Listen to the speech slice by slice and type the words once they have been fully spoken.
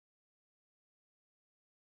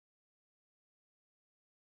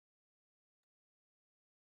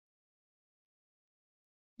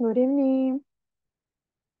Good evening.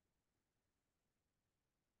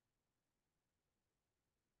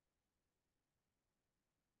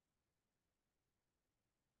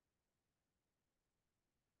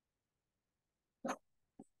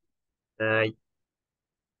 Ay,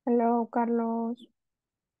 Hello, Carlos.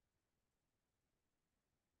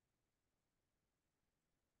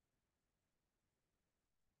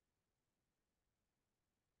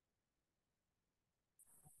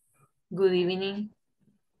 Good evening.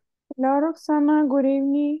 Hello, Roxana. Good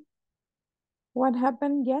evening. What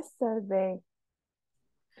happened yesterday?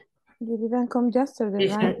 You didn't come yesterday,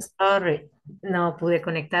 right? Sorry, no pude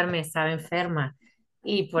conectarme, estaba enferma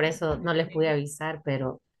y por eso no les pude avisar,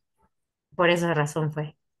 pero por esa razón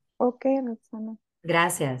fue. Okay, Roxana.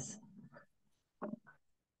 Gracias.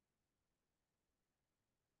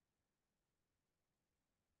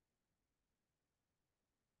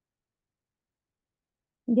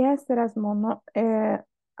 Yes, Erasmo.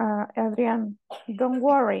 Adrian, don't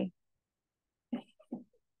worry.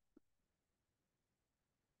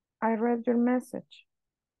 I read your message.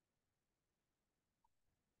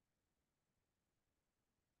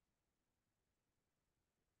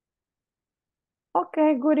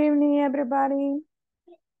 Okay, good evening, everybody.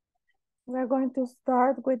 We're going to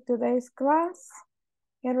start with today's class.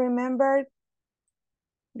 And remember,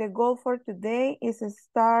 the goal for today is to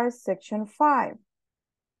start section 5.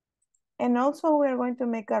 And also we're going to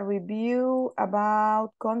make a review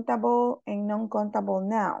about countable and non-countable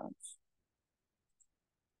nouns.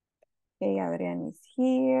 Okay, Adrian is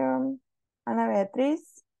here. Ana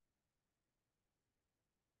Beatriz.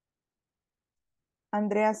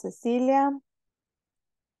 Andrea Cecilia.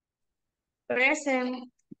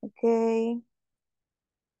 Present. Okay.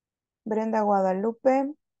 Brenda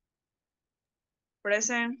Guadalupe.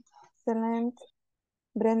 Present. Excellent.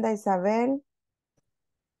 Brenda Isabel.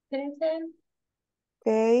 Present.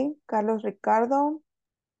 Okay. Carlos Ricardo.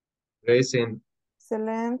 present,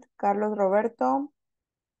 Excellent. Carlos Roberto.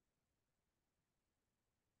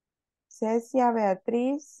 Cecia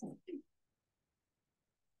Beatriz.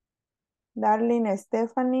 Darlene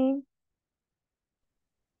Stephanie.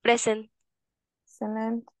 Present.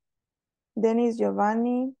 Excellent. Dennis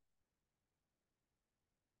Giovanni.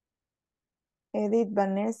 Edith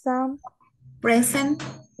Vanessa. Present.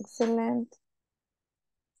 Excellent.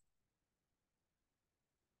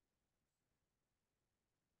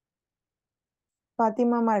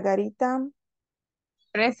 Fátima Margarita.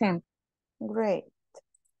 Present. Great.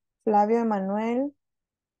 Flavio Emanuel.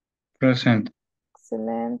 present,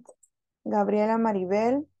 Excellent. Gabriela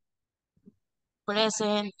Maribel.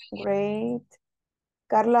 Present. Great.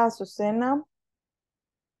 Carla Azucena.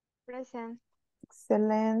 Present.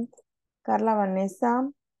 Excellent. Carla Vanessa.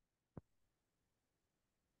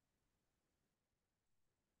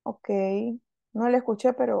 Ok. No la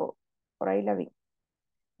escuché, pero por ahí la vi.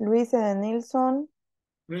 Luis Edenilson.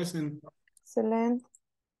 present, Excelente.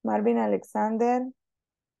 Marvin Alexander.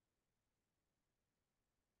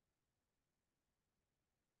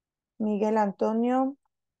 Miguel Antonio.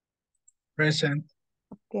 present,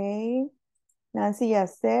 Ok. Nancy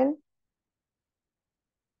Yacel.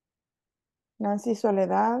 Nancy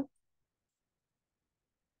Soledad.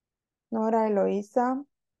 Nora Eloísa.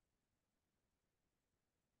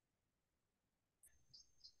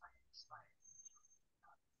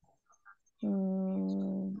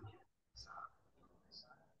 Mm,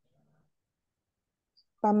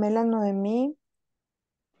 Pamela Noemí.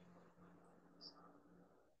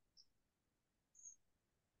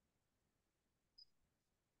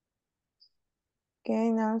 Ok,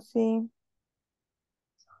 Nancy.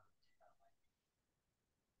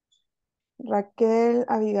 Raquel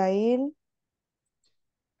Abigail.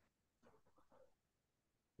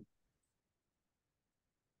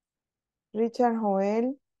 Richard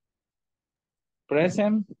Joel.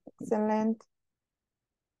 present, Excelente.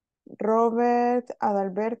 Robert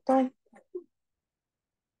Adalberto.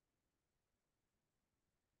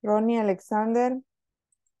 Ronnie Alexander.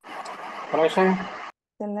 present,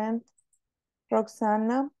 Excelente.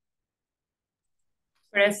 Roxana.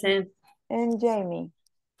 Present. And Jamie.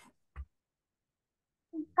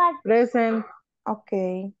 Present.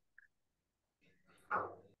 Ok.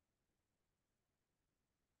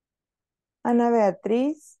 Ana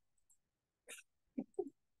Beatriz.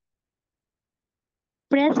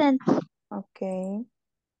 Present. Ok.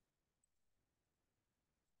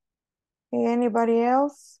 Anybody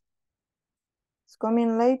else? It's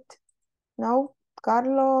coming late? No?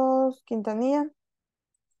 Carlos Quintanilla?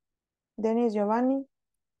 Dennis Giovanni?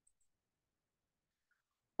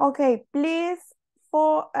 Okay, please,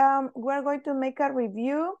 we're going to make a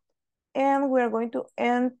review and we're going to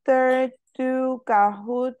enter to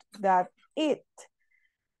Kahoot that it.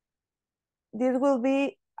 This will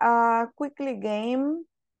be a quickly game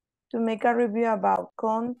to make a review about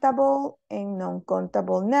countable and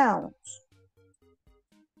non-countable nouns.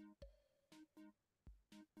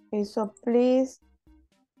 Okay, so please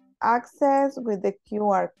access with the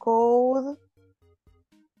QR code,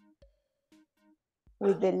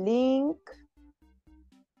 with the link,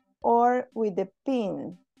 or with the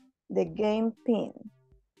pin, the game pin.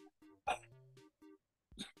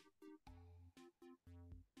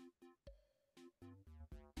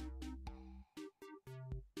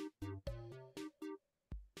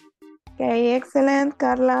 Okay, excellent,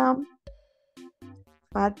 Carla.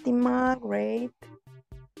 Fatima, great.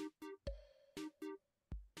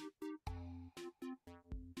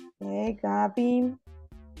 Okay, Gabi.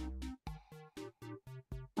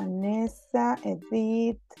 Vanessa,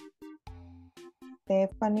 Edith,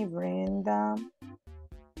 Stephanie, Brenda,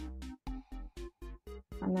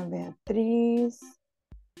 Ana Beatriz.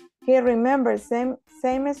 Okay, remember, same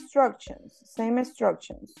instructions.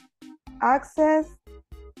 Access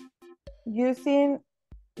using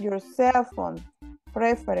your cell phone,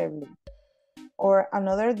 preferably, or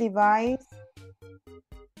another device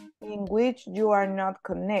in which you are not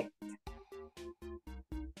connected.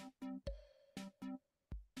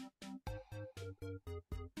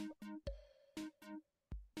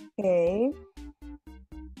 Okay.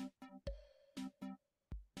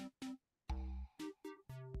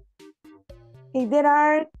 If there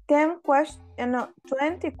are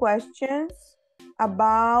 20 questions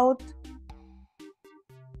about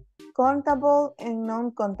countable and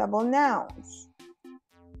non-countable nouns.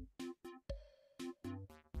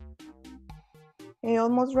 Are you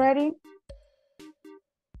almost ready?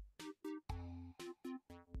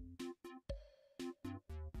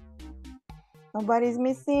 Nobody's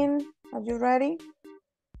missing. Are you ready?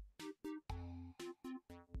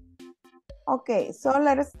 Okay, so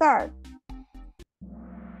let's start.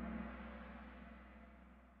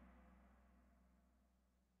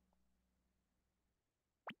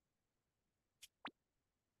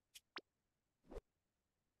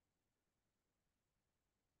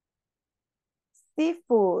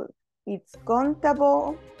 Seafood, it's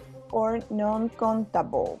countable or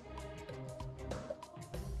non-countable?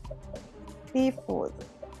 Seafood.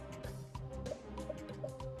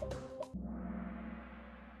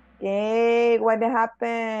 Okay, what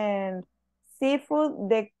happened? Seafood,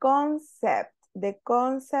 the concept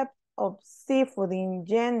of seafood in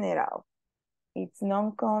general, it's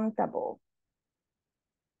non-countable.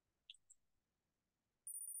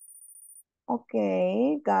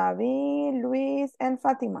 Okay, Gaby, Luis, and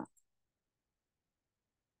Fatima.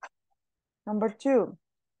 Number 2,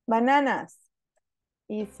 bananas,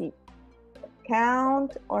 easy.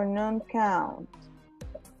 Count or non-count?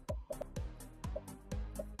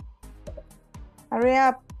 Hurry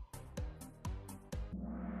up.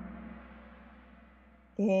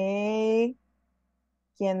 Okay.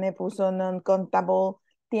 ¿Quién me puso non-countable?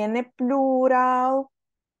 Tiene plural.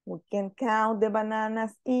 We can count the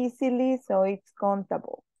bananas easily, so it's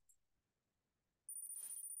countable.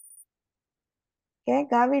 Okay,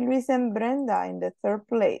 Gaby, Luis, and Brenda in the 3rd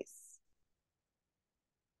place.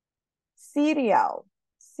 Cereal.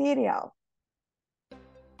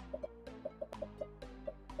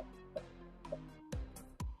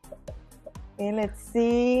 Okay, let's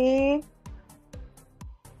see.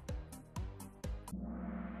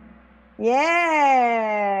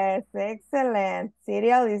 Yes, excellent.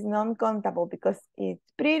 Cereal is non-countable because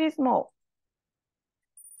it's pretty small.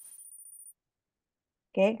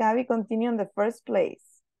 Okay, Gaby, continue in the 1st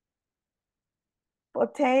place.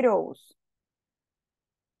 Potatoes.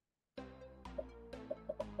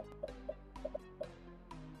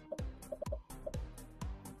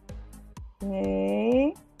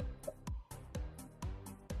 Okay.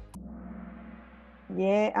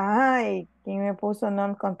 Yeah, ay, ¿quién me puso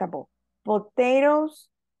non-countable? Potatoes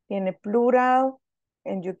tiene plural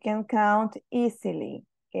and you can count easily.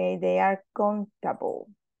 Okay, they are countable.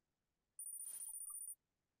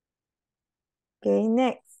 Okay,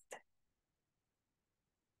 next.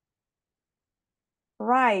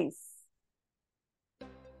 Rice.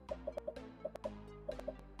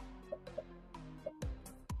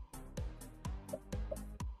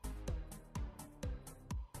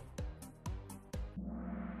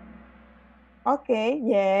 Okay,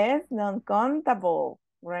 yes, non-countable.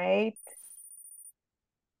 Great.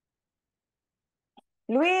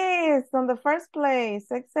 Luis, on the 1st place.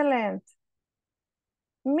 Excellent.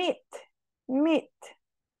 Meat.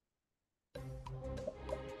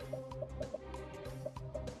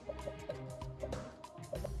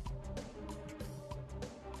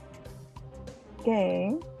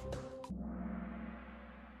 Okay.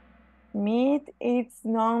 Meat is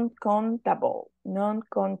non-countable.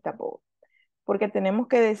 Non-countable. Porque tenemos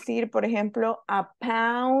que decir, por ejemplo, a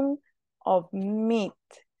pound of meat.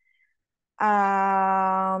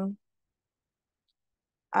 A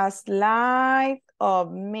slice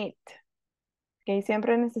of meat. Okay,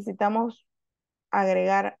 siempre necesitamos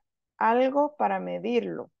agregar algo para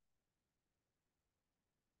medirlo.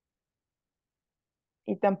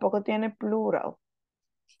 Y tampoco tiene plural.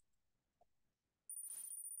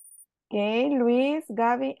 Okay, Luis,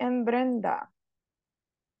 Gaby, and Brenda.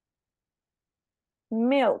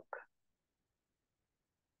 Milk.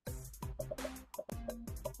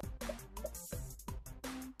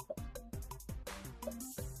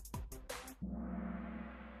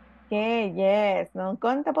 Okay, yes,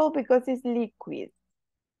 non-countable because it's liquid.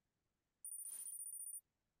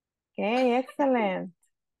 Okay, excellent.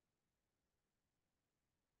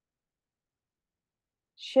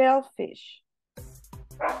 Shellfish.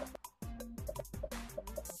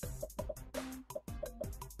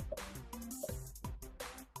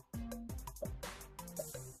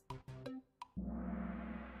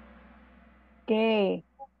 Okay,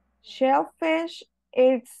 shellfish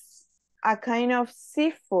is a kind of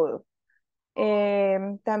seafood.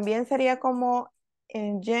 También sería como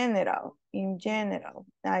in general.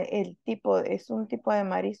 El tipo, es un tipo de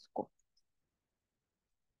marisco.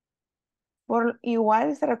 Por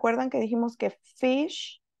igual, ¿se recuerdan que dijimos que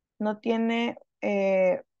fish no tiene,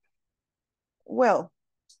 es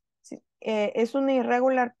un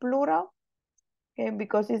irregular plural, okay,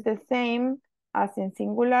 because it's the same as in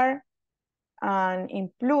singular and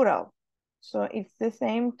in plural. So it's the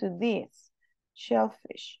same to this,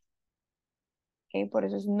 shellfish. Okay, por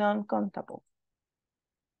eso es non-countable.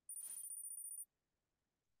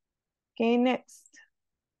 Okay, next.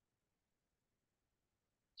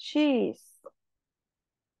 Cheese.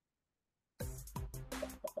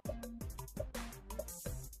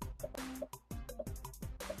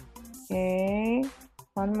 Okay,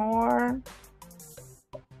 one more.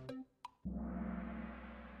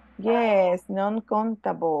 Yes,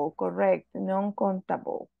 non-countable, correct,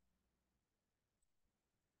 non-countable.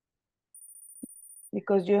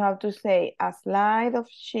 Because you have to say a slide of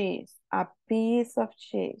cheese, a piece of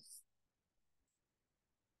cheese.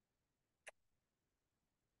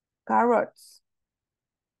 Carrots.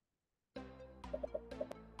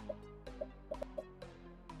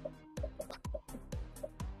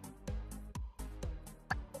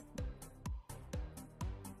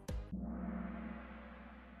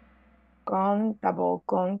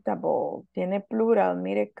 Countable. Tiene plural,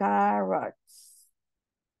 mire, carrots.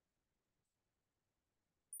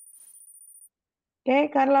 Okay,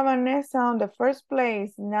 Carla Vanessa on the first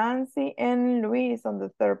place. Nancy and Luis on the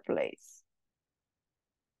third place.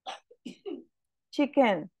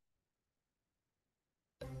 Chicken.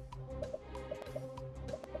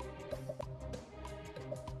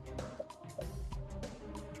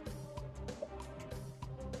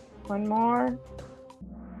 One more.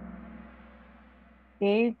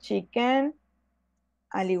 Okay, chicken.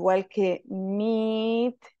 Al igual que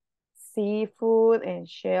meat, seafood, and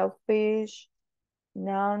shellfish.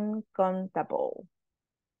 Non-countable.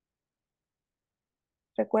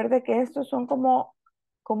 Recuerde que estos son como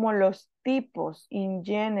los tipos in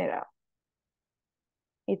general.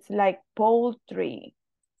 It's like poultry.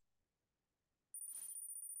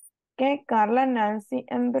 Okay, Carla, Nancy,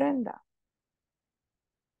 and Brenda.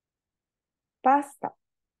 Pasta.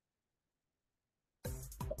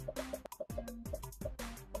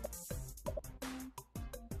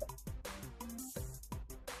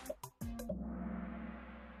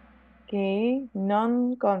 Okay,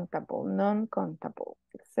 non-countable.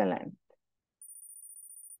 Excellent.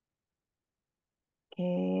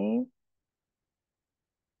 Okay.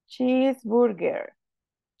 Cheeseburger.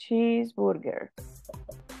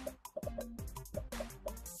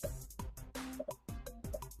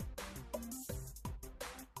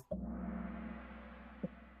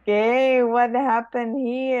 Okay, what happened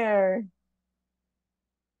here?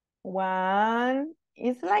 One,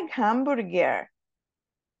 it's like hamburger.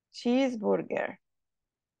 Cheeseburger.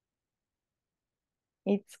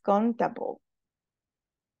 It's countable.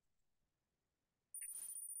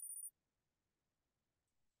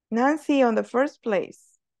 Nancy on the first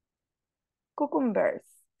place. Cucumbers.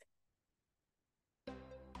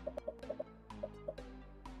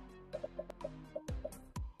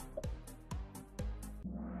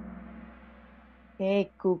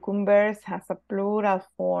 Okay, cucumbers has a plural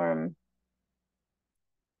form.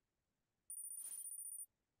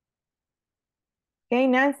 Okay,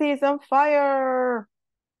 Nancy is on fire.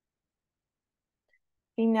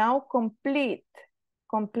 And now complete.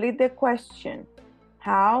 Complete the question.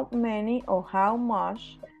 How many or how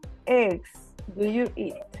much eggs do you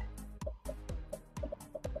eat?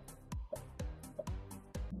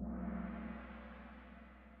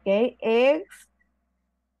 Okay, eggs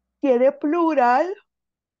tiene plural,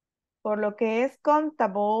 por lo que es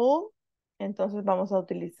contable, entonces vamos a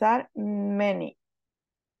utilizar many.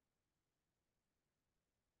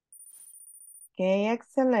 Okay,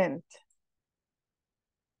 excellent.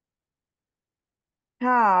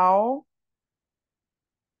 How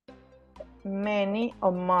many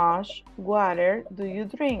or much water do you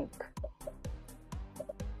drink?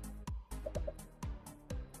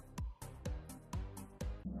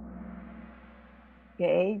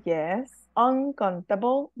 Okay, yes,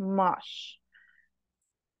 uncountable, much.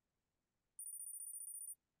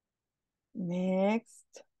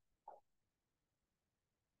 Next.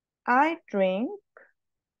 I drink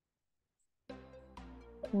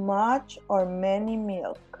much or many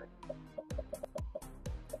milk.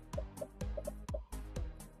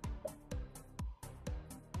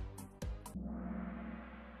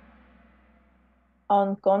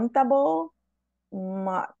 Uncountable,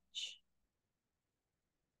 much.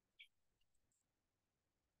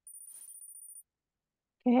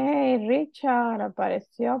 Okay, Richard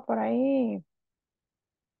apareció por ahí.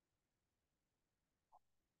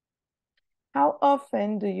 How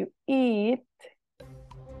often do you eat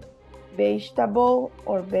vegetable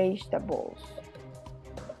or vegetables?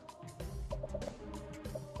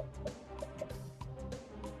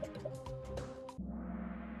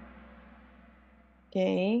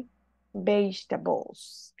 Okay,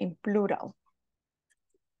 vegetables in plural.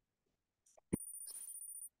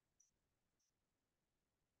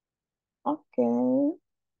 Okay.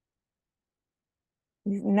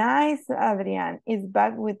 Nice, Adrian is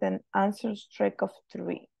back with an answer streak of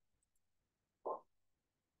 3.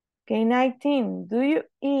 Okay, 19. Do you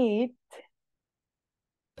eat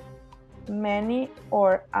many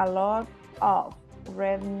or a lot of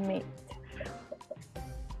red meat?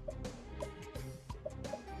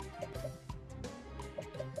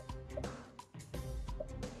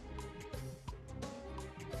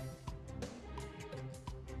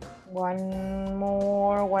 One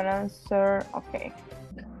more, one answer. Okay.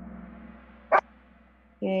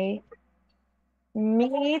 Okay.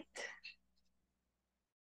 Meat.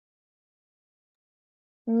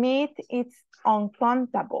 Meat is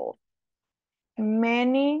uncountable.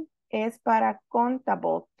 Many es para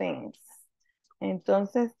countable things.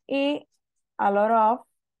 Entonces, y a lot of,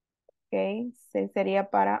 ok, sería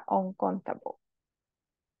para uncountable.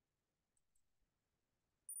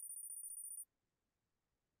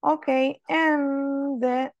 Okay, and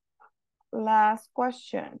the last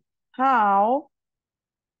question. How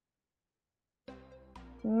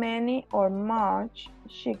many or much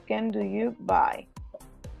chicken do you buy?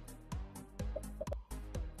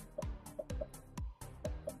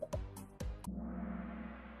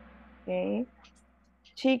 Okay,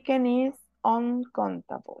 chicken is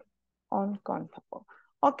uncountable. Uncountable.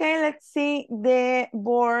 Okay, let's see the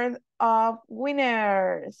board of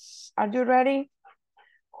winners. Are you ready?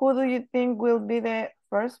 Who do you think will be the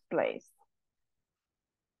first place?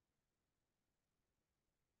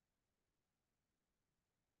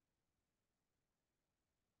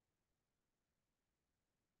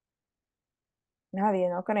 Nadie,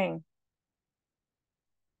 ¿no creen?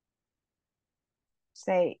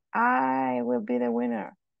 Say, I will be the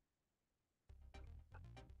winner.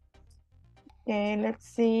 Okay, let's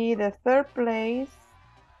see the third place.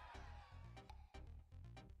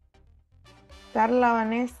 Carla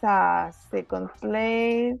Vanessa, second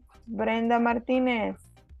place, Brenda Martinez.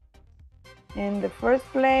 And the first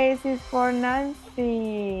place is for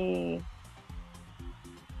Nancy.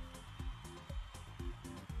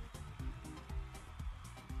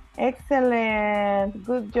 Excellent,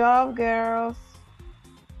 good job, girls.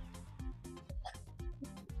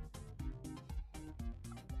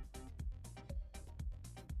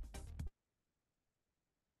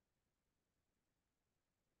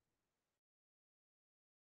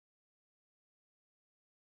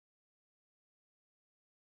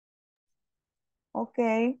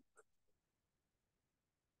 Okay.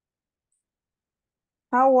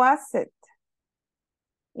 How was it?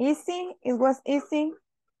 Easy? It was easy?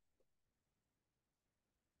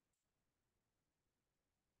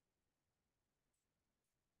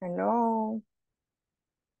 Hello.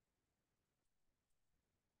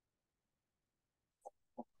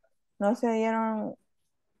 No se dieron,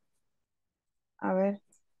 a ver,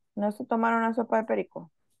 no se tomaron una sopa de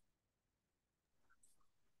perico.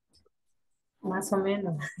 Más o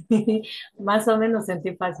menos. Más o menos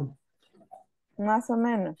sentí fácil. Más o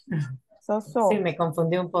menos. So, Sí, so. me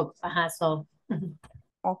confundí un poco. Ajá, so.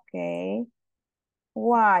 Okay.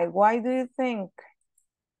 Why? Why do you think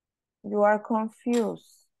you are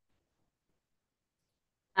confused?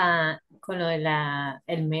 Con lo de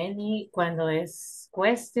el many, cuando es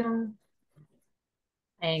question,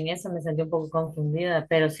 en eso me sentí un poco confundida,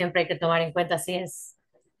 pero siempre hay que tomar en cuenta si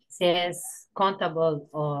es contable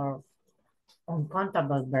o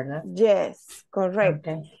uncontable, ¿verdad? Yes, correct.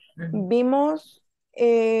 Okay. Ujú. Vimos,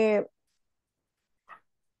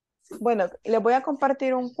 bueno, les voy a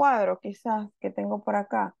compartir un cuadro quizás que tengo por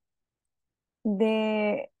acá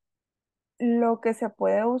de lo que se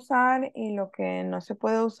puede usar y lo que no se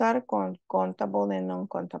puede usar con contable y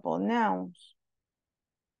non-contable nouns.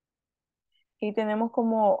 Y tenemos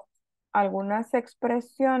como algunas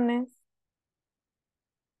expresiones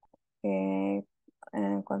que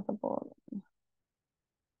contable.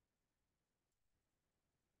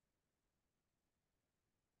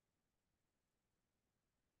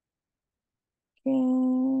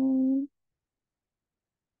 que-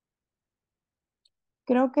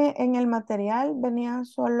 Creo que en el material venían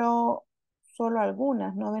solo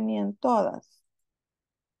algunas, no venían todas.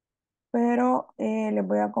 Pero les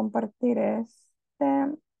voy a compartir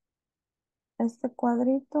este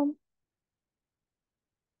cuadrito.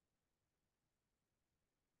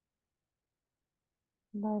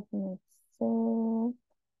 Let me see.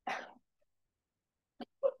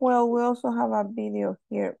 Well, we also have a video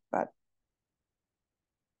here, but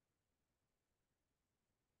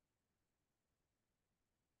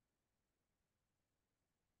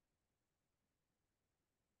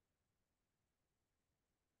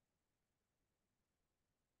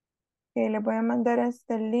les voy a mandar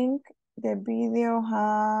este link. The video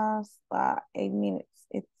has 8 minutes.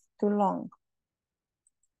 It's too long.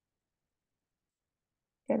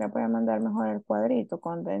 Que le voy a mandar mejor el cuadrito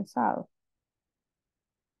condensado.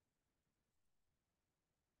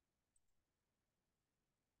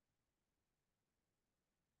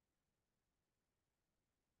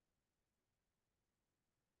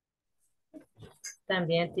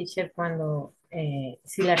 También, teacher, cuando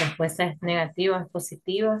si la respuesta es negativa o es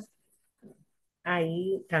positiva,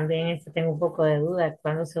 ahí también tengo un poco de duda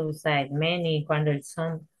cuando se usa el many y cuando el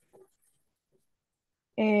son.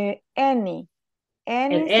 Any.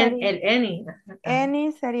 El, Any en, sería, el any. Ajá.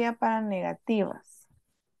 any sería para negativas.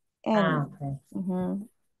 Ah, Any. ok. Ujú.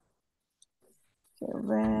 Quiero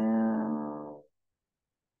ver.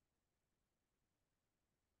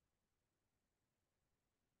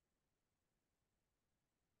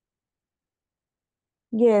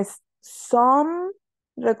 Yes, some.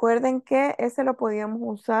 Recuerden que ese lo podíamos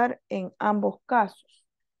usar en ambos casos.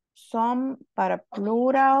 Some para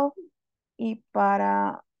plural y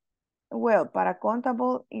para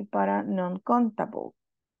contable y para non-contable.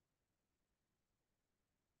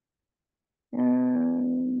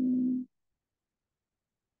 Mm,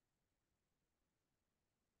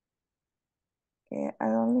 okay, I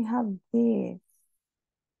only have this.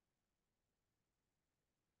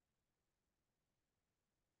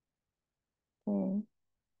 Okay.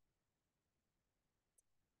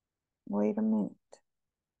 Wait a minute.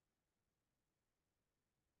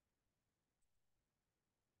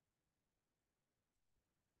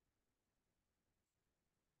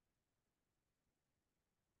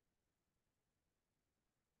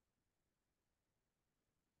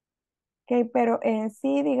 Ok, pero en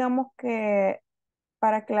sí, digamos que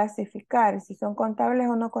para clasificar si son contables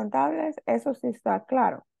o no contables, eso sí está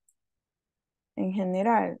claro. En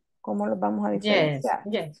general, ¿cómo los vamos a Yes, diferenciar?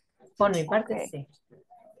 yes. Por mi Ok, parte, sí.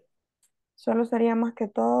 solo sería más que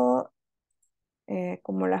todo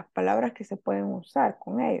como las palabras que se pueden usar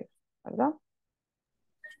con ellos, ¿verdad?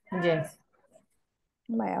 Yes.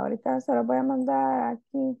 Vaya, ahorita se los voy a mandar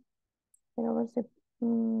aquí. Quiero ver si...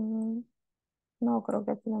 no, creo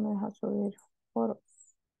que aquí no me deja subir foros.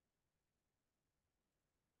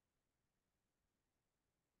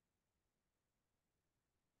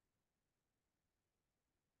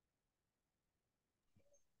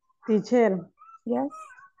 Teacher, Yes,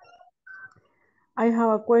 I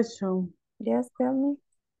have a question. yes, tell me.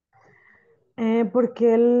 ¿Por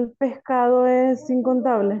qué el pescado es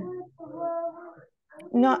incontable?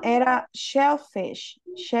 No, era shellfish.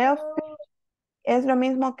 Shellfish es lo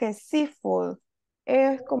mismo que seafood.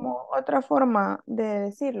 Es como otra forma de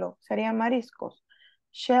decirlo. Serían mariscos.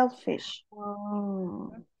 Shellfish. Ah,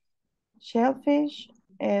 Shellfish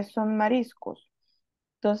son mariscos.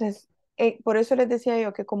 Entonces, por eso les decía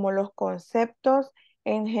yo que como los conceptos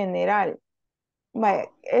en general.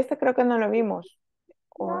 Vaya, este creo que no lo vimos.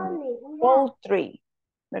 Poultry.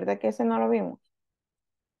 ¿Verdad que ese no lo vimos?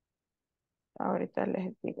 Ahorita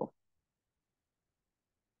les digo.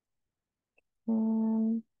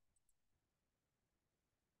 Mm,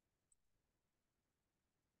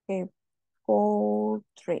 okay,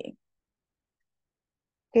 poultry.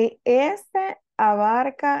 Que este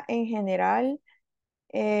abarca en general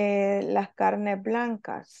las carnes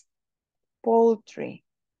blancas. Poultry.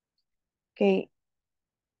 Okay.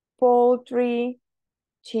 Poultry,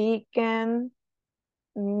 chicken,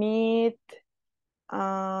 meat,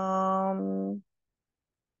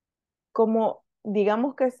 como,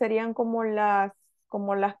 digamos que serían como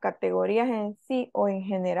las categorías en sí o en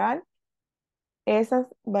general, esas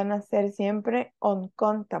van a ser siempre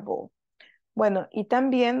uncountable. Bueno, y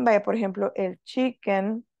también, vaya, por ejemplo, el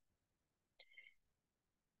chicken,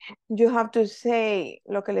 you have to say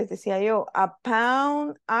lo que les decía yo, a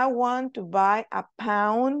pound, I want to buy a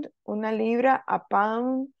pound, una libra, a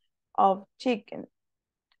pound of chicken.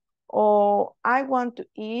 O I want to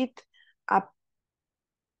eat a,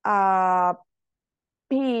 a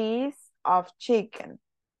piece of chicken.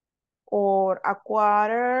 Or a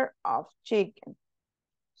quarter of chicken.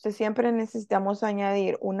 Entonces siempre necesitamos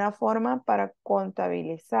añadir una forma para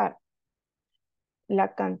contabilizar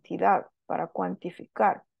la cantidad, para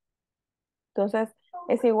cuantificar. Entonces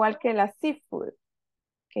es igual que la seafood.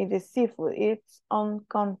 Que the seafood, it's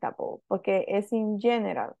uncountable, porque es en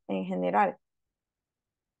general.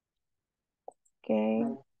 Ok,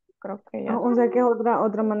 creo que ya. O sea que es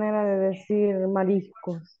otra manera de decir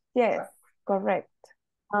mariscos. Yes, correct.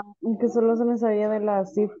 Que solo se me sabía de la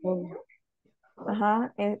seafood.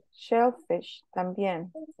 Ajá, shellfish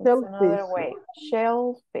también. It's Shellfish. another way.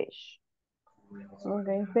 Shellfish. Ok,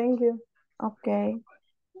 thank you. Ok.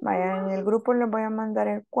 Vaya, en el grupo les voy a mandar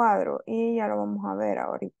el cuadro y ya lo vamos a ver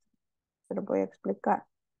ahorita. Se lo voy a explicar.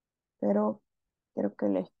 Pero quiero que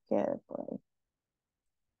les quede por ahí.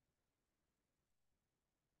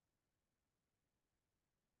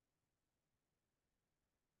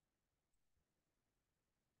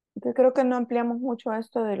 Entonces creo que no ampliamos mucho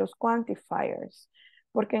esto de los quantifiers,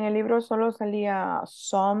 porque en el libro solo salía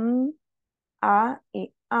some, a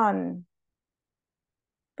y an.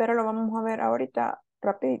 Pero lo vamos a ver ahorita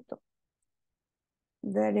rapidito.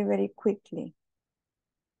 Very, very quickly.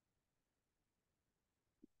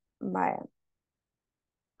 Vaya.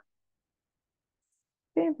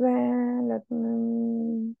 Sí, let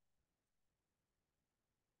me-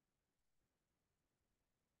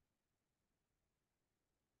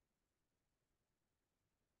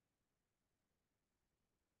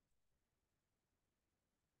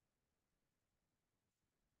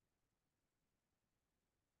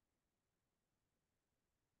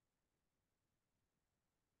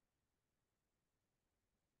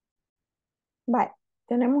 Vale,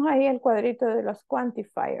 tenemos ahí el cuadrito de los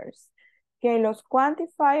quantifiers, que los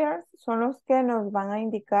quantifiers son los que nos van a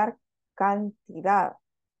indicar cantidad.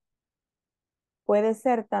 Puede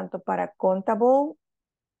ser tanto para countable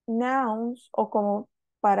nouns o como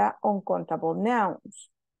para uncountable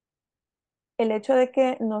nouns. El hecho de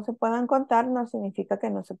que no se puedan contar no significa que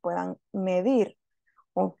no se puedan medir,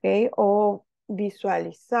 ¿ok? O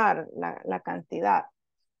visualizar la cantidad.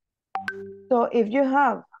 So, if you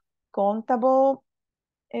have countable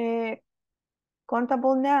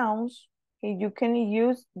countable nouns, okay, you can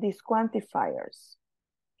use these quantifiers.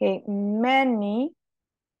 Okay, many,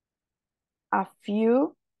 a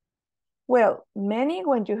few. Well, many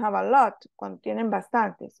when you have a lot, cuando tienen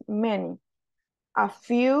bastantes, many. A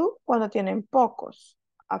few cuando tienen pocos,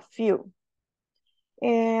 a few.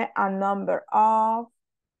 A number of,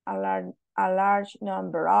 a large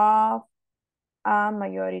number of, a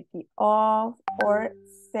majority of, or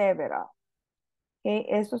several. Okay,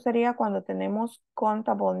 eso sería cuando tenemos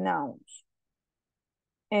countable nouns.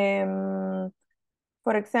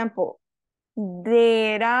 For example,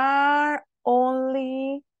 there are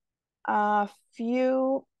only a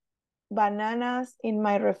few bananas in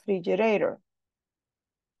my refrigerator.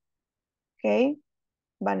 Okay,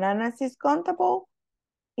 bananas is countable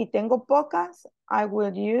y tengo pocas, I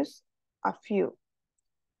will use a few.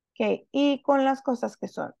 Okay, y con las cosas que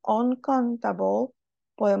son uncountable,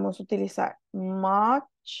 podemos utilizar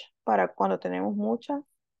much para cuando tenemos muchas,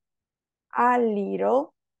 a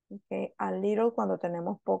little, okay, a little cuando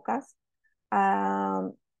tenemos pocas.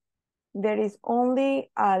 There is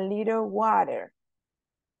only a little water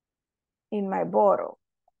in my bottle.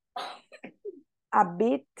 A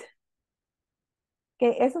bit,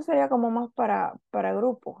 que eso sería como más para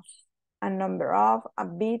grupos. A number of, a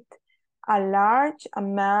bit, a large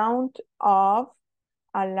amount of,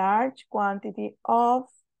 a large quantity of,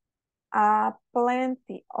 a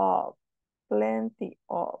plenty of, plenty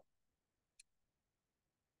of.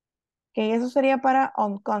 Que eso sería para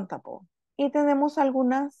uncountable. Y tenemos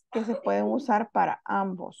algunas que se pueden usar para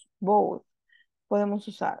ambos, both. podemos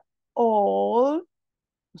usar all,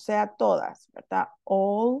 o sea, todas, ¿verdad?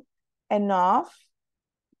 All, enough,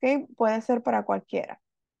 ¿ok? Puede ser para cualquiera.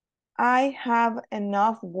 I have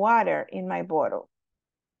enough water in my bottle.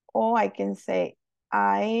 Or I can say,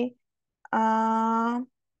 I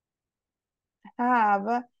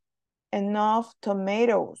have enough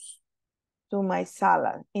tomatoes to my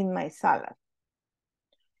salad, in my salad.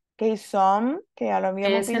 Okay, some, que ya lo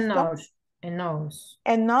habíamos Es visto. enough.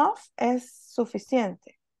 Enough es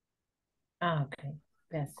suficiente, Ah, ok.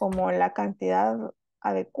 Yes. como la cantidad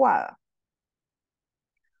adecuada.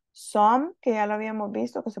 Some, que ya lo habíamos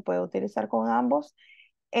visto, que se puede utilizar con ambos.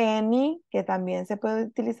 Any, que también se puede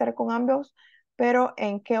utilizar con ambos, pero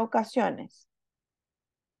 ¿en qué ocasiones?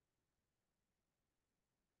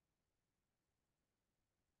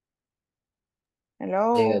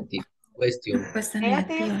 Hello. Negative question. Respuesta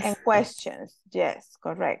Negative negativa. and questions. Yes,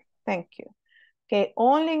 correct. Thank you. Okay,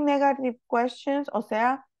 only negative questions, o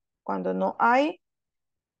sea, cuando no hay.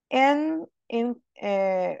 And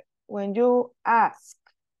when you ask,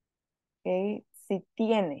 okay, si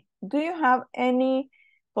tiene. Do you have any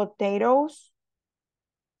potatoes?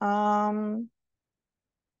 Okay.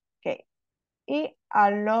 Y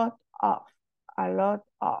a lot of. A lot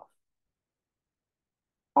of.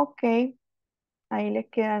 Ok. Ahí les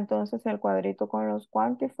queda entonces el cuadrito con los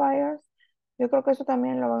quantifiers. Yo creo que eso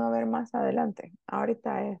también lo van a ver más adelante.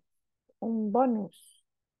 Ahorita es un bonus.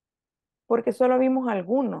 Porque solo vimos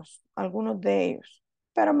algunos de ellos.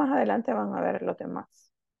 Pero más adelante van a ver los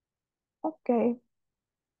demás. Ok.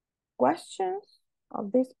 Questions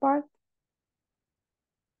of this part.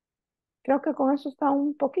 Creo que con eso está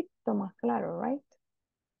un poquito más claro, right?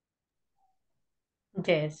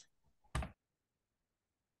 Yes.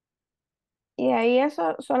 Y ahí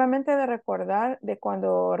eso solamente de recordar de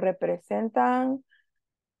cuando representan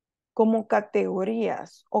como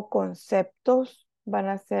categorías o conceptos van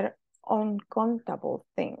a ser uncontable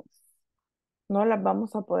things. No las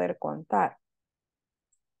vamos a poder contar.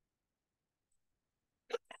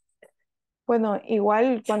 Bueno,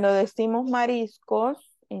 igual cuando decimos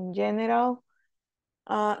mariscos, en general,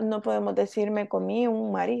 no podemos decir me comí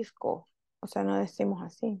un marisco. O sea, no decimos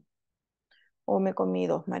así. O me comí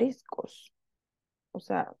 2 mariscos. O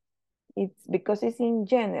sea, it's because it's in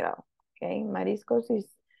general. Okay, mariscos is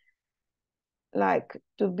like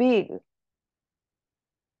too big.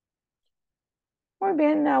 Muy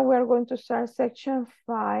bien, now we are going to start section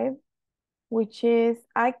 5, which is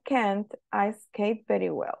I can't, I skate very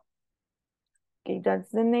well. Okay,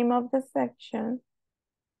 that's the name of the section.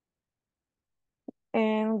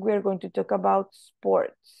 And we're going to talk about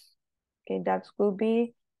sports. Okay, that will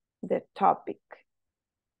be the topic.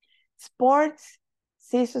 Sports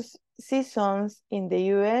seasons in the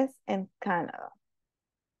US and Canada.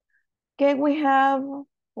 Okay, we have,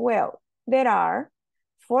 well, there are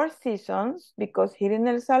 4 seasons because here in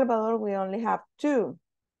El Salvador we only have 2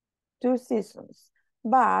 seasons.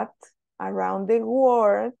 But around the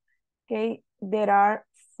world, okay, there are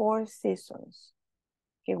 4 seasons.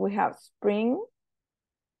 Okay, we have spring,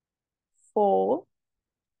 fall,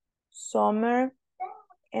 summer,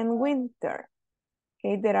 and winter.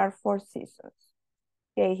 Okay, there are 4 seasons.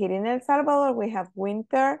 Okay, here in El Salvador, we have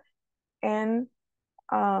winter and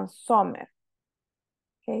summer.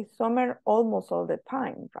 Okay, summer almost all the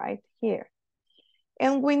time, right here.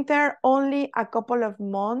 And winter only a couple of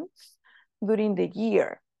months during the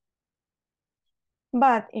year.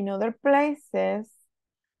 But in other places,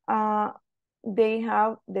 they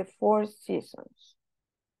have the 4 seasons.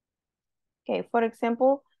 Okay, for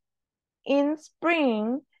example, in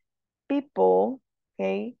spring, people,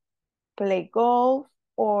 okay, play golf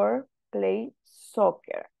or play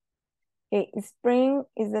soccer. Okay, spring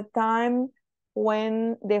is the time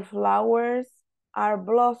when the flowers are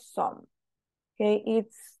blossom. Okay,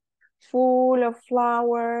 it's full of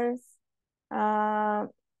flowers.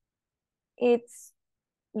 It's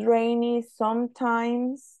rainy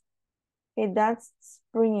sometimes. Okay, that's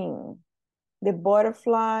spring. The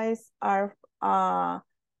butterflies are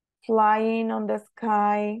flying on the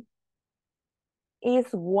sky.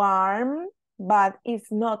 It's warm, but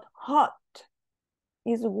it's not hot.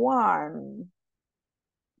 It's warm.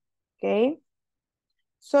 Okay?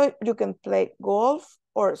 So you can play golf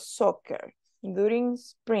or soccer during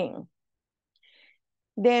spring.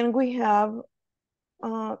 Then we have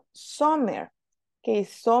summer. Okay,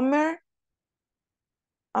 summer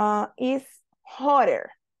is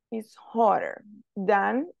hotter. It's hotter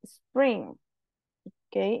than spring.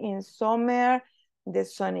 Okay, in summer, the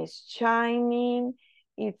sun is shining,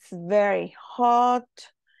 it's very hot,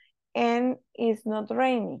 and it's not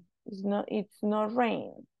rainy. It's not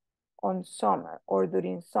rain on summer or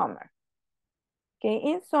during summer. Okay,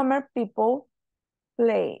 in summer, people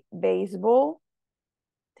play baseball,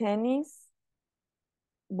 tennis,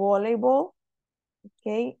 volleyball,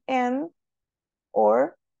 okay, and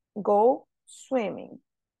or go swimming.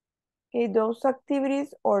 Okay, those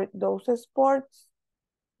activities or those sports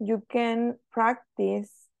you can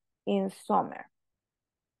practice in summer.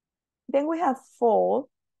 Then we have fall.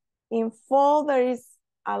 In fall, there is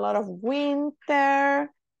a lot of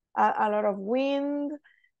winter, a lot of wind,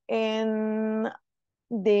 and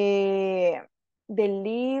the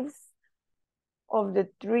leaves of the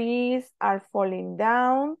trees are falling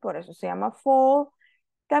down, por eso se llama fall.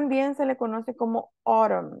 También se le conoce como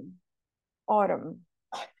autumn. Autumn.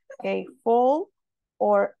 Okay, fall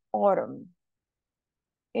or autumn.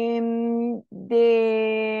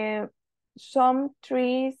 Some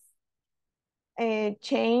trees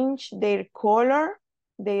change their color.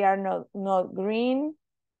 They are not green.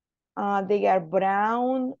 They are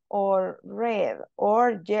brown or red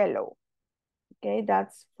or yellow. Okay,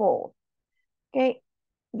 that's fall. Okay,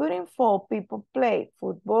 during fall, people play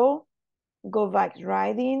football, go bike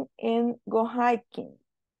riding, and go hiking.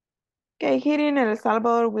 Okay, here in El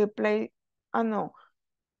Salvador, we play, no.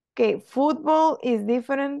 Okay, football is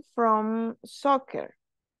different from soccer.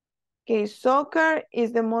 Okay, soccer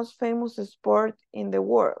is the most famous sport in the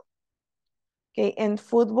world. Okay, and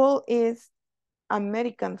football is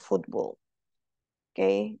American football.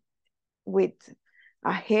 Okay, with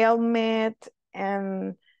a helmet,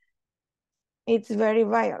 and it's very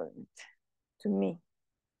violent to me.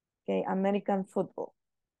 Okay, American football.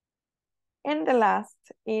 And the last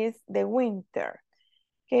is the winter.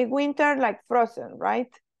 Okay, winter like frozen, right?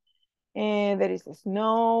 And there is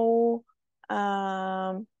snow.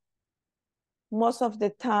 Most of the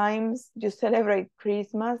times you celebrate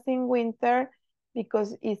Christmas in winter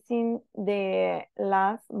because it's in the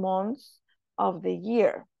last months of the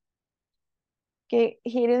year. Okay,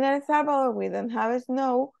 here in El Salvador, we don't have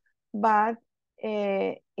snow, but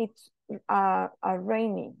it's a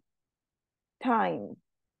rainy time.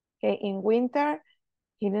 Okay, in winter,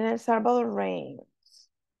 here in El Salvador rains.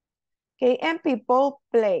 Okay, and people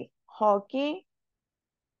play hockey,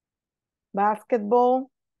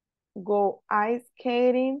 basketball, go ice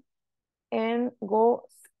skating, and go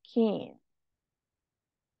skiing.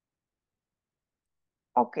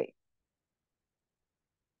 Okay.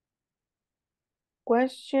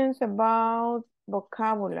 Questions about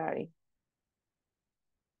vocabulary.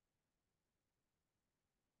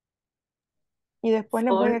 Y después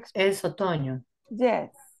les voy a Fall explicar. es otoño.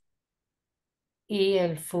 Yes. Y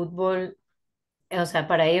el fútbol, o sea,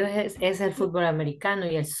 para ellos es el fútbol americano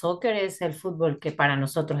y el soccer es el fútbol que para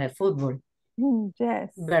nosotros es fútbol,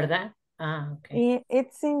 Yes. ¿verdad? Ah, ok. Y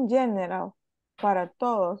it's in general, para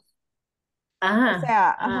todos. O Ah,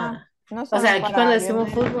 sea, ah. no O sea, solo aquí cuando para decimos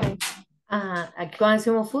Lionel fútbol, Messi. aquí cuando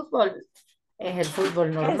decimos fútbol es el fútbol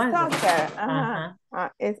Es normal, ¿verdad? soccer, Ajá.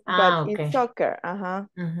 but Ah, ok. it's soccer,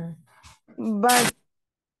 Ujú. But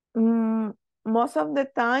most of the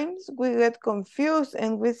times we get confused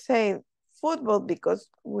and we say football because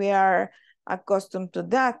we are accustomed to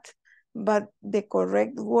that. But the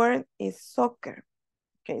correct word is soccer.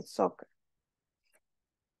 Okay, soccer.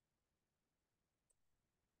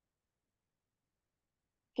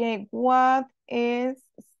 Okay, what is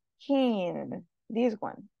skiing? This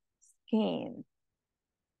one, skiing.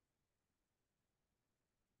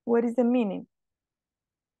 What is the meaning?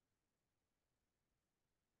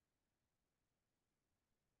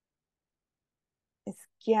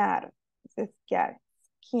 Esquiar, es esquiar,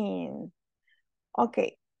 skiing. Ok,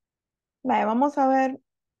 vale, vamos a ver.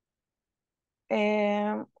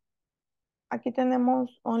 Aquí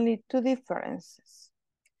tenemos only two differences.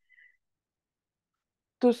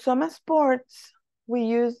 To some sports, we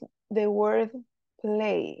use the word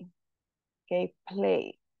play. Okay,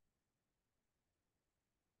 play.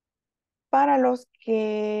 Para los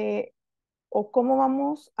que, o cómo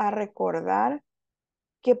vamos a recordar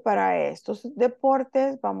que para estos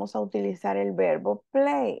deportes vamos a utilizar el verbo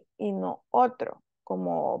play y no otro,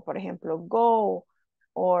 como por ejemplo go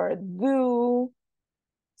or do,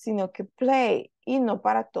 sino que play, y no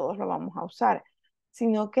para todos lo vamos a usar,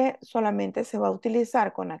 sino que solamente se va a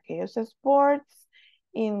utilizar con aquellos sports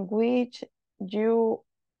in which you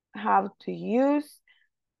have to use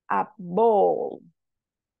a ball,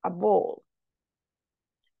 a ball.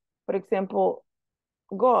 For example,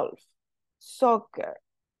 golf, soccer,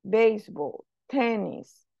 baseball,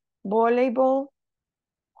 tennis, volleyball,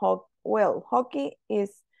 hockey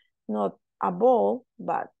is not a ball,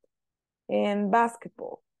 but in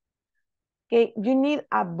basketball. Okay, you need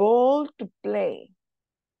a ball to play.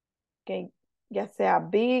 Okay, ya sea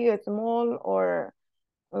big, small, or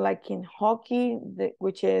like in hockey,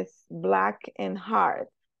 which is black and hard.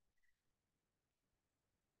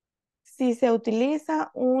 Si se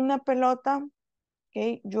utiliza una pelota,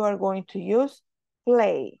 okay, you are going to use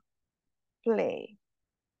play. Play.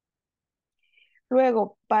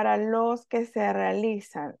 Luego, para los que se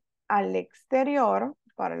realizan al exterior,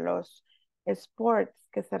 para los sports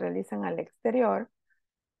que se realizan al exterior,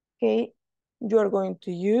 okay, you are going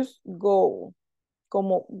to use go.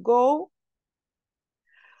 Como go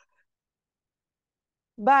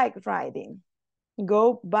bike riding.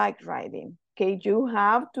 Go bike riding. Okay, you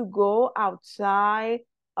have to go outside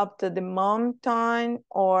up to the mountain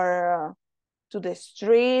or to the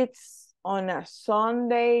streets on a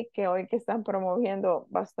Sunday, que hoy que están promoviendo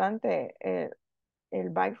bastante el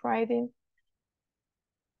bike riding.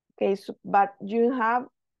 Okay, so, but you have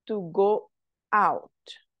to go out.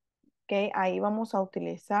 Okay, ahí vamos a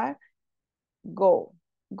utilizar go.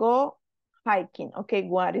 Go hiking. Okay,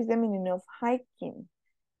 what is the meaning of hiking?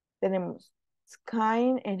 Tenemos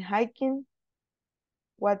skiing and hiking.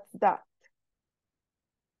 What's that?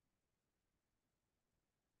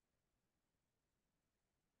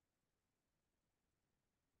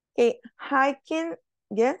 Okay, hiking,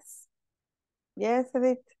 yes? Yes,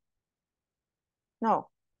 Edith? No.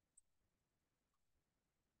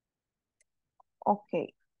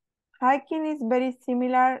 Okay. Hiking is very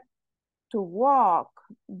similar to walk,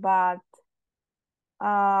 but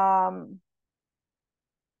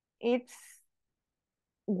it's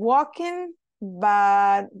walking,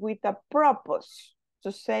 but with a purpose,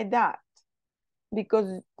 to say that.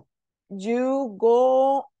 Because you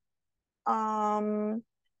go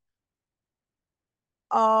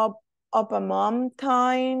up a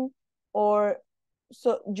mountain, or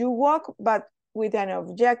so you walk, but with an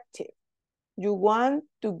objective. You want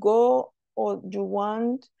to go, or you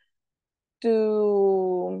want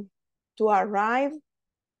to arrive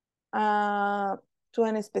to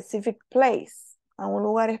a specific place, a un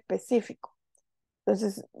lugar específico.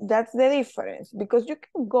 Entonces, that's the difference, because you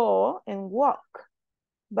can go and walk,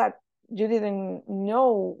 but you didn't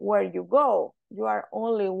know where you go. You are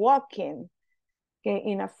only walking, okay,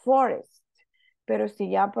 in a forest. Pero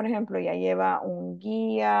si ya, por ejemplo, ya lleva un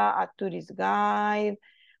guía, a tourist guide,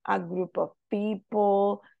 a group of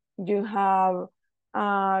people, you have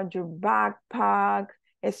your backpack,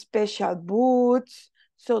 special boots,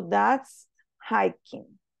 so that's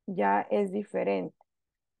hiking. Ya es diferente.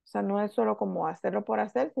 O sea, no es solo como hacerlo por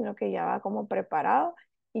hacer, sino que ya va como preparado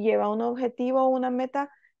y lleva un objetivo, una meta,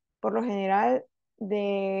 por lo general,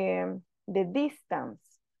 de distance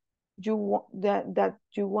that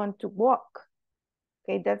you want to walk.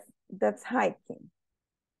 Okay, that's hiking.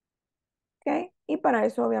 Okay, y para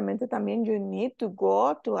eso obviamente también you need to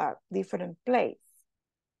go to a different place.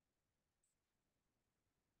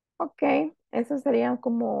 Okay, esos serían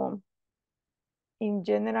como in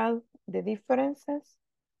general the differences.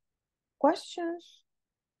 Questions?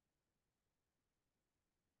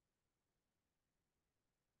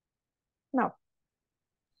 No.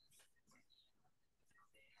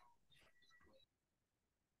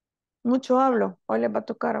 Mucho hablo. Hoy les va a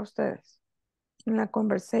tocar a ustedes en la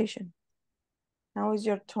conversation. Now is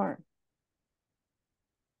your turn.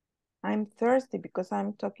 I'm thirsty because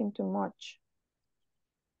I'm talking too much.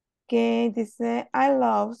 Okay, dice, I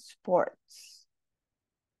love sports.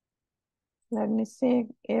 Let me see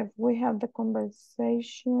if we have the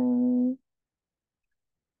conversation.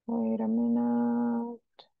 Wait a minute.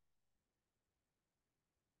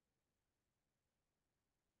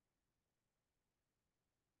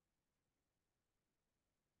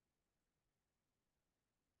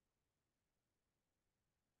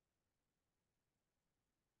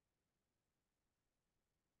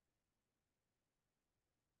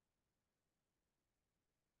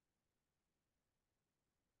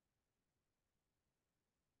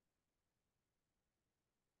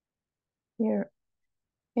 Here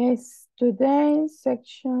is today's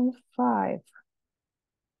section 5.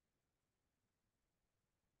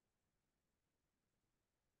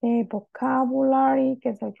 Vocabulary, que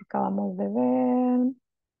es el que acabamos de ver.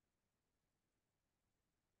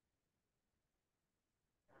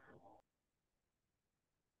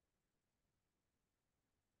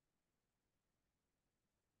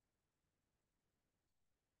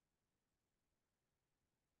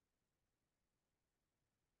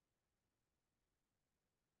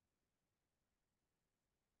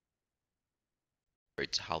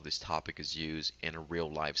 How this topic is used in a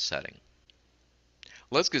real-life setting.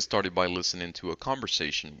 Let's get started by listening to a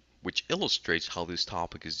conversation which illustrates how this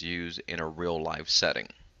topic is used in a real-life setting.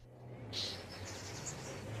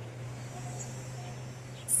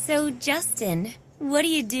 So, Justin, what do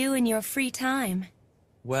you do in your free time?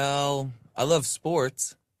 Well, I love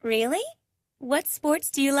sports. Really? What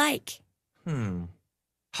sports do you like?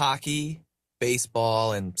 Hockey,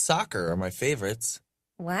 baseball, and soccer are my favorites.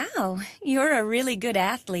 Wow, you're a really good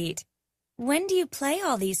athlete. When do you play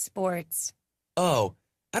all these sports? Oh,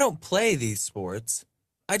 I don't play these sports.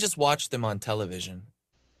 I just watch them on television.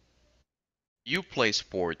 You play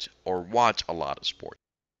sports or watch a lot of sports.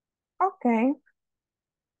 Okay.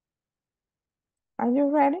 Are you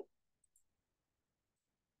ready?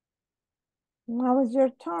 Now is your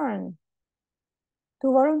turn.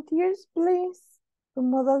 Two volunteers, please, to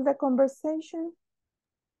model the conversation.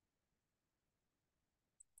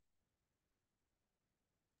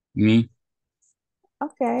 Me.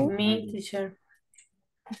 Okay, Me, teacher.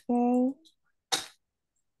 okay.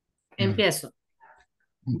 Empiezo.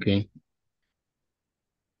 Okay.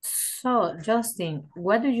 So, Justin,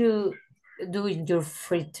 what do you do in your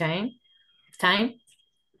free time?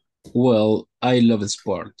 Well, I love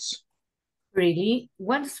sports. Really?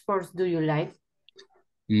 What sports do you like?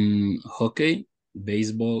 Hockey,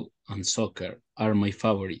 baseball, and soccer are my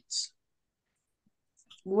favorites.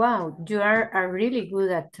 Wow, you are a really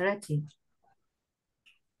good athlete.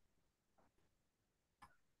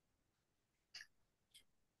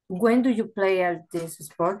 When do you play all these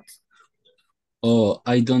sports? Oh,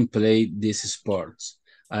 I don't play these sports.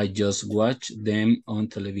 I just watch them on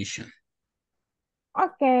television.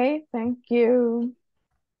 Okay, thank you.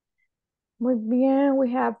 Muy bien,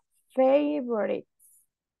 we have favorites.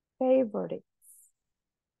 Favorites.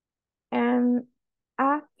 And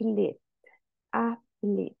athlete.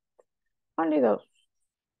 Athlete. Only those.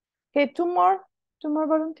 Okay, two more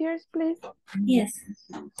volunteers, please. Yes.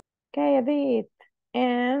 Okay, Edith.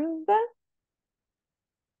 And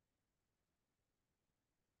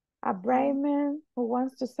a brave man who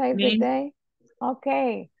wants to save the day.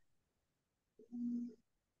 Okay.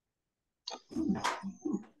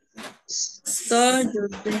 So,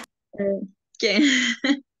 ¿quién?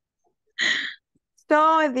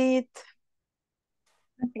 So, Edith,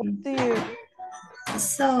 Okay. what do you?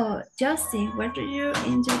 So, Justin, what do you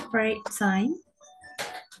in your free time?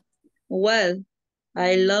 Well,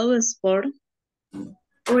 I love sport.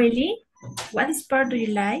 Really? What sport do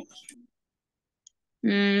you like?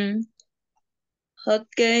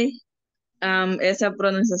 Hockey. Esa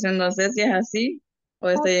pronunciación no sé si es así o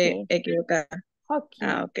estoy Hockey. equivocada. Hockey.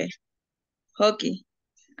 Ok. Hockey.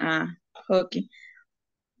 Hockey.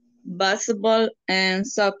 Basketball and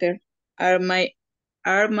soccer are my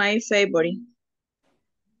favorite.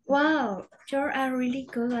 Wow, you're a really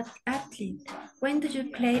good athlete. When do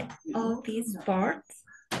you play all these sports?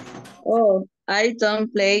 Oh, I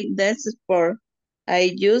don't play that sport.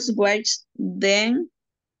 I just watch them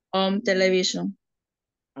on television.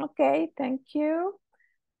 Okay, thank you.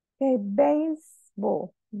 Okay,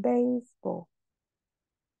 baseball. Baseball.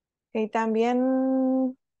 Okay,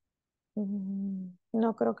 también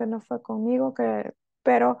no creo que no fue conmigo,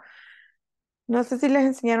 pero no sé si les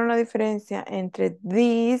enseñaron la diferencia entre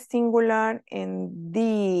this singular and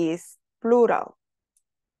this plural.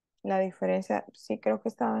 La diferencia, sí creo que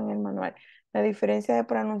estaba en el manual. La diferencia de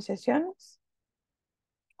pronunciaciones.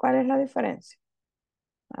 ¿Cuál es la diferencia?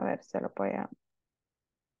 A ver, se lo voy a...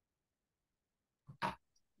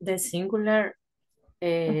 The singular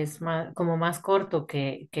es como más corto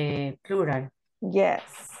que plural. Yes,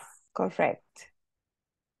 correct.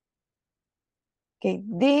 Okay,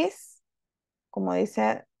 this, como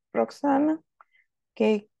dice Roxana,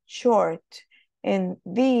 okay, short. And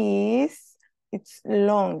this, it's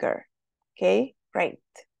longer. Okay, great.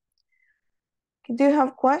 Do you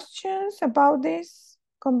have questions about this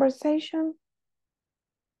conversation?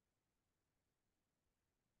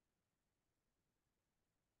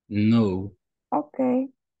 No. Okay.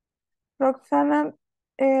 Roxana,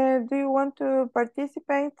 do you want to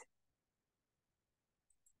participate?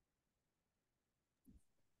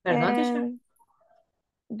 Perdón, teacher.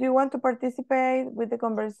 Do you want to participate with the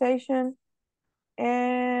conversation?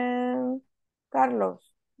 And Carlos,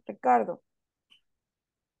 Ricardo,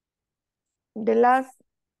 the last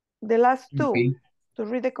two Okay. to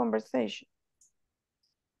read the conversation.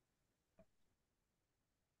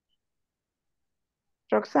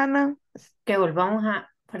 Roxana, Que volvamos a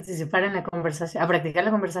participar en la conversación, a practicar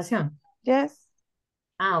la conversación. yes.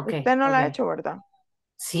 Ok. Usted no la ha Ok. hecho, ¿verdad?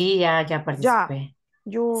 Sí, ya Ya. participé.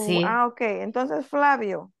 Sí. Ok. Entonces,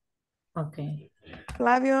 Flavio. Ok.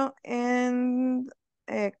 Flavio and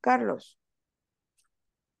Carlos.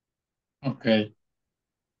 Okay.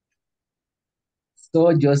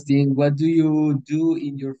 So, Justin, what do you do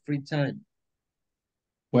in your free time?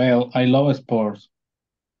 Well, I love sports.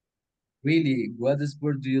 Really, what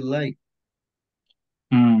sport do you like?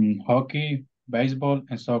 Hockey, baseball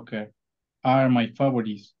and soccer are my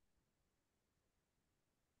favorites.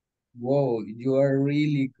 Wow, you are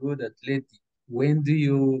really good athletic. When do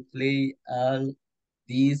you play all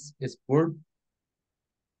these sports?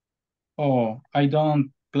 Oh, I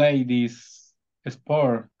don't play this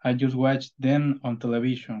sport. I just watch them on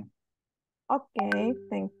television. Okay,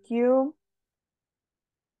 thank you.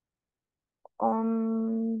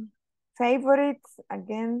 Favorites,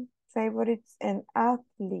 again, favorites and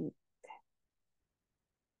athlete.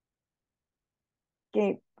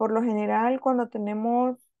 Que por lo general cuando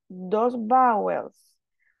tenemos dos vowels,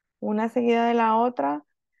 una seguida de la otra,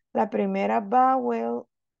 la primera vowel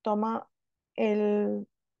toma el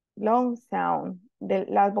long sound.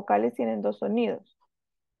 Las vocales tienen dos sonidos.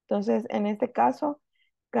 Entonces, en este caso,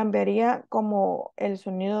 cambiaría como el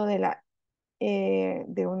sonido de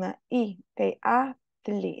de una I, de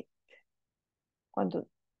athlete,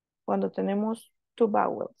 cuando tenemos two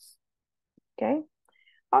vowels. Okay?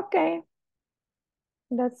 Okay,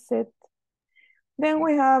 that's it. Then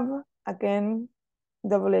we have, again,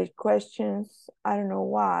 double H questions. I don't know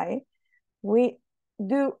why. We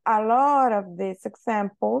do a lot of these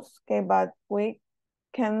examples, okay, but we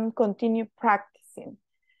can continue practicing.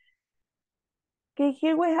 Okay,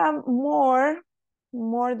 here we have more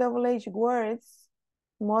double H words.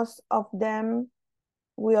 Most of them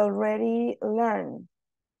we already learned,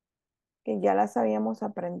 que ya las habíamos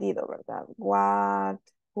aprendido, ¿verdad? What,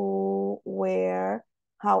 who, where,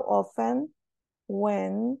 how often,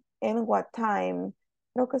 when, and what time.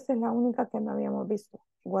 Creo que esa es la única que no habíamos visto.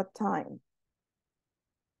 What time.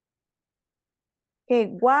 Okay,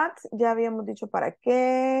 what, ya habíamos dicho para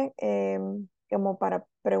qué, como para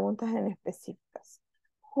preguntas en específicas.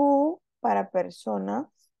 Who, para personas.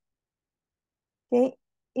 Okay,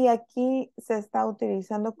 y aquí se está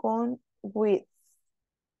utilizando con with.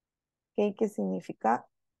 Okay, que significa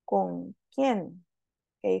con quién.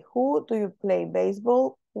 Okay, who do you play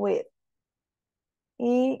baseball with?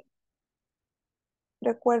 Y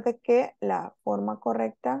recuerde que la forma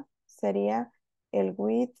correcta sería el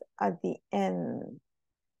with at the end.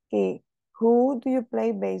 Okay, who do you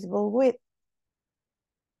play baseball with?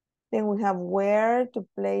 Then we have where to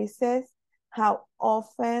places, how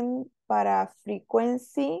often para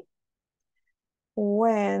frequency,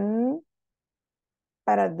 when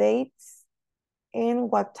para dates, and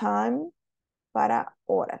what time para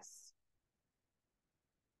horas.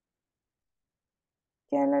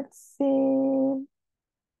 Okay, let's see.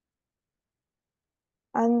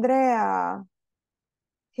 Andrea,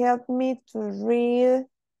 help me to read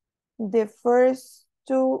the first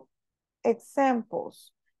two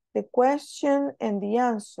examples, the question and the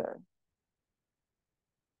answer.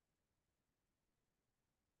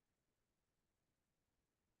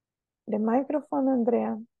 The microphone,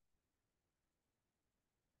 Andrea.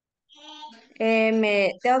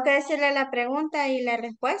 ¿Tengo que decirle la pregunta y la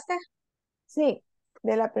respuesta? Sí,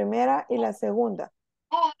 de la primera y la segunda.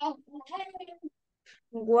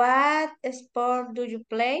 What sport do you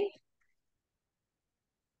play?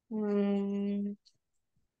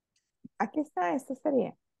 Aquí está, esto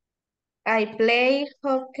sería. I play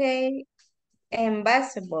hockey and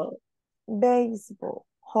basketball. Baseball,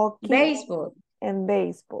 hockey, Baseball and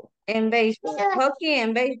baseball. and baseball. Hockey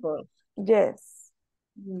and baseball. Yes.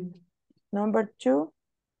 Number two.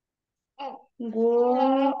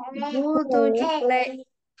 Who do you play?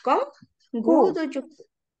 ¿Cómo? Who? Do you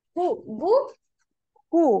who?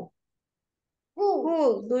 Who?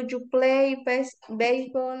 Who do you play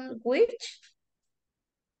baseball with?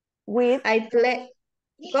 With. I play.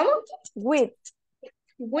 ¿Cómo? With.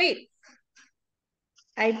 With.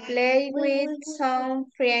 I play with some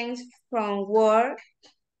friends from work.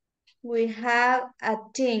 We have a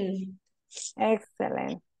team.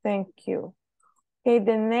 Excellent. Thank you. Okay,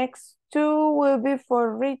 the next two will be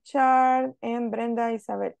for Richard and Brenda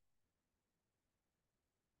Isabel.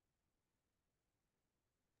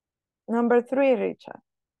 Number three, Richard.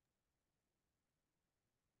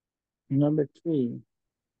 Number 3.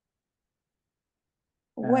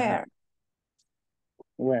 Where?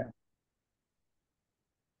 Where?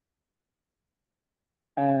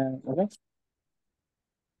 Okay.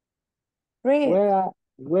 Read.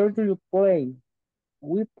 Where do you play?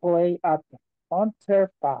 We play at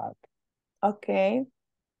Hunter Park. Okay.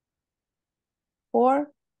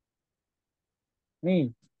 Four.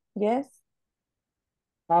 Me. Yes.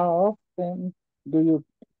 How often do you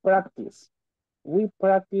practice? We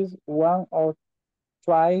practice 1 or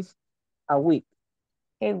twice a week.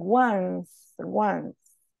 Once.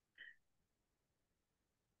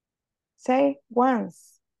 Say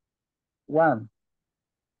once. Once.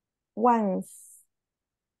 Once.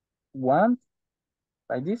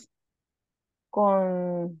 Like this?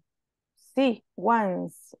 con sí,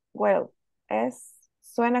 once. Well,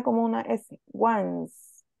 suena como una S.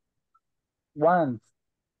 Once. Once.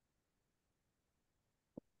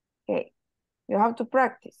 Okay. You have to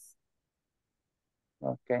practice.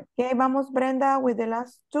 Okay. Okay, vamos Brenda with the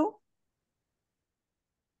last two.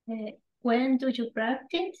 When do you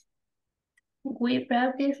practice? We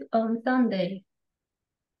practice on Sunday.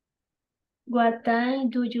 What time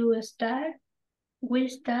do you start? We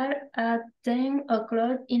start at 10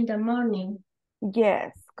 o'clock in the morning.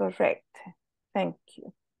 Yes, correct. Thank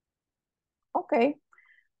you. Okay.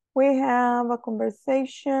 We have a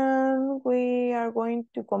conversation. We are going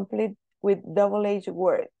to complete with double H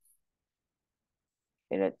words.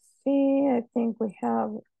 Okay, let's see. I think we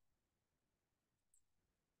have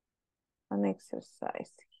an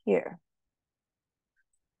exercise here.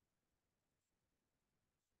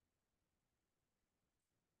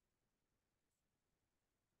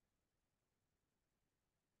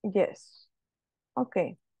 Yes.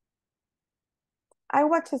 Okay. I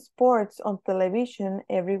watch sports on television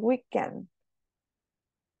every weekend.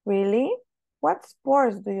 Really? What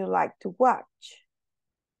sports do you like to watch?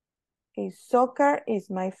 Okay, soccer is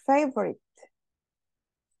my favorite.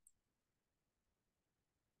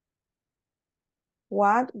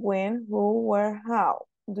 What, when, who, where, how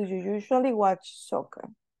do you usually watch soccer?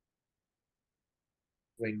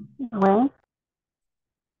 When.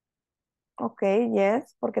 Ok,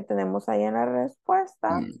 yes, porque tenemos ahí en la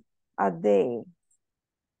respuesta a day.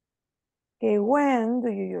 Okay, when do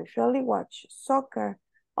you usually watch soccer?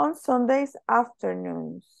 On Sundays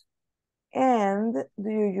afternoons. And do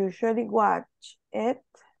you usually watch it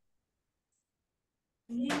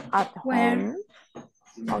at home?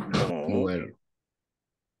 Okay. Where.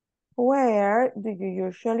 Where do you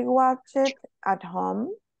usually watch it? At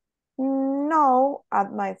home? No,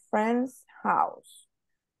 at my friend's house.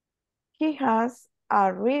 He has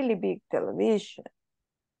a really big television.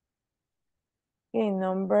 Okay,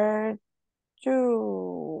 number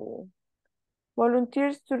 2.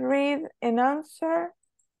 Volunteers to read and answer.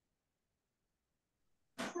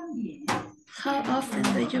 How often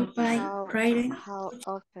do you bike riding? How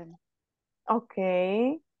often?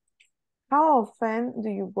 Okay. How often do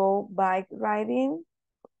you go bike riding?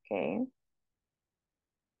 Okay.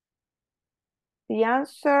 The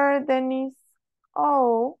answer then is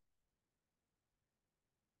oh.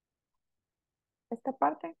 Esta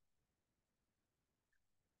parte.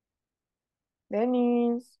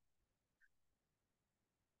 Denise.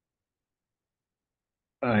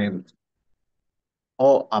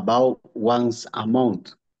 About once a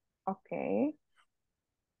month. Okay.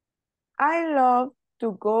 I love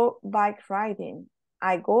to go bike riding.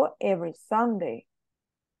 I go every Sunday.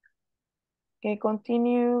 Okay,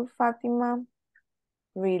 continue, Fatima.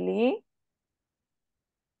 Really?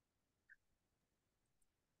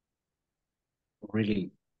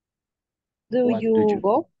 Really. Do What you do you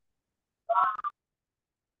go?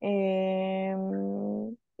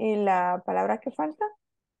 ¿Y la palabra que falta?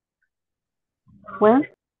 When?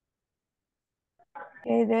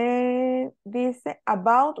 Dice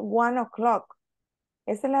about 1 o'clock.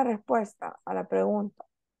 Esa es la respuesta a la pregunta.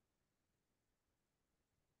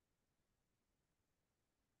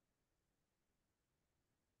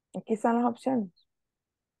 Aquí están las opciones.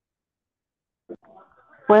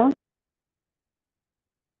 When?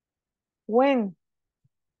 When.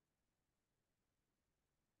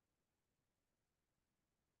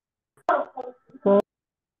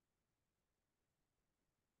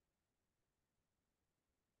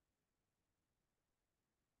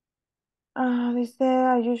 Dice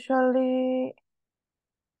I usually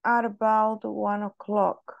at about 1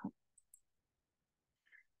 o'clock.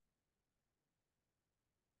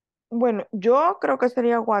 Bueno, yo creo que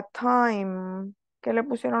sería what time. ¿Qué le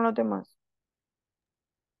pusieron los demás?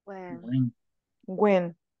 When?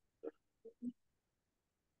 When.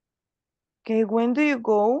 Okay, when do you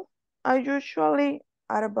go? I usually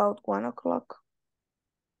at about 1 o'clock.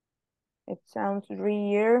 It sounds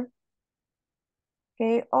weird.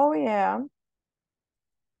 Okay, oh yeah.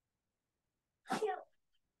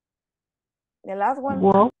 The last one.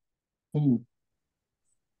 Well,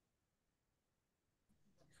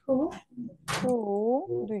 Who?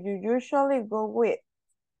 Who do you usually go with?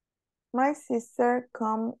 My sister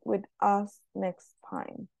come with us next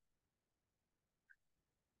time.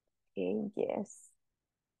 Okay, yes.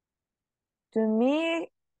 To me,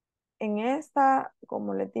 en esta,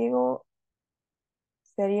 como les digo,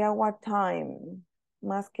 sería what time,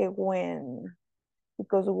 más que when.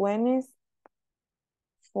 Because when is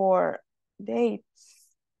for dates,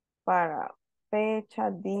 para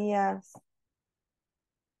fecha, días.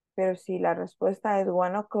 Pero si la respuesta es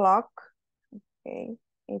 1 o'clock, Okay,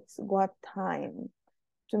 it's what time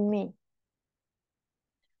to me.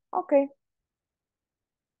 Okay.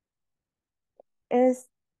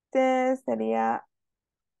 Este sería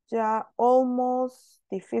ya almost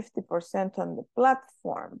the 50% on the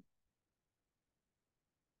platform.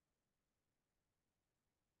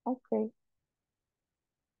 Okay.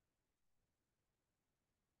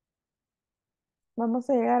 Vamos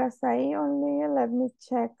a llegar hasta ahí only. Let me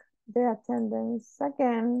check the attendance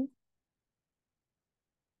again.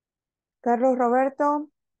 Carlos Roberto.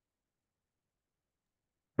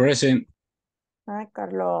 Present. Ay,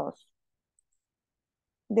 Carlos.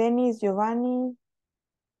 Denis Giovanni.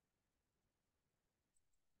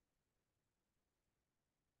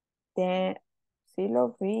 Sí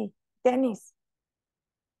lo vi. Denis.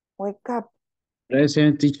 Wake up.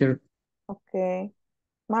 Present, teacher. Okay.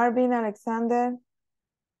 Marvin Alexander.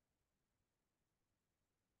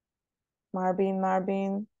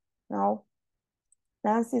 Marvin. No.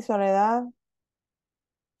 Nancy Soledad.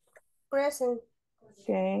 Present.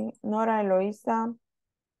 Okay. Nora Eloísa.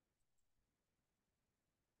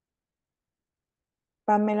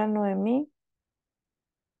 Pamela Noemí.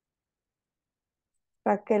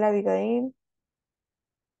 Raquel Abigail.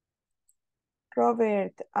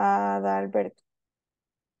 Robert Adalberto.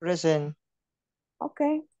 Present.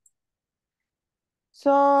 Okay.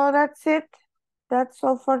 So that's it. That's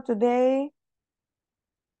all for today.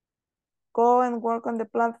 Go and work on the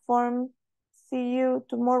platform. See you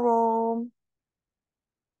tomorrow.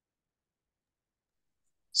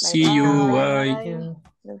 See you. Bye. You.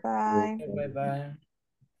 Bye-bye. Bye-bye.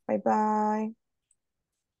 Bye-bye.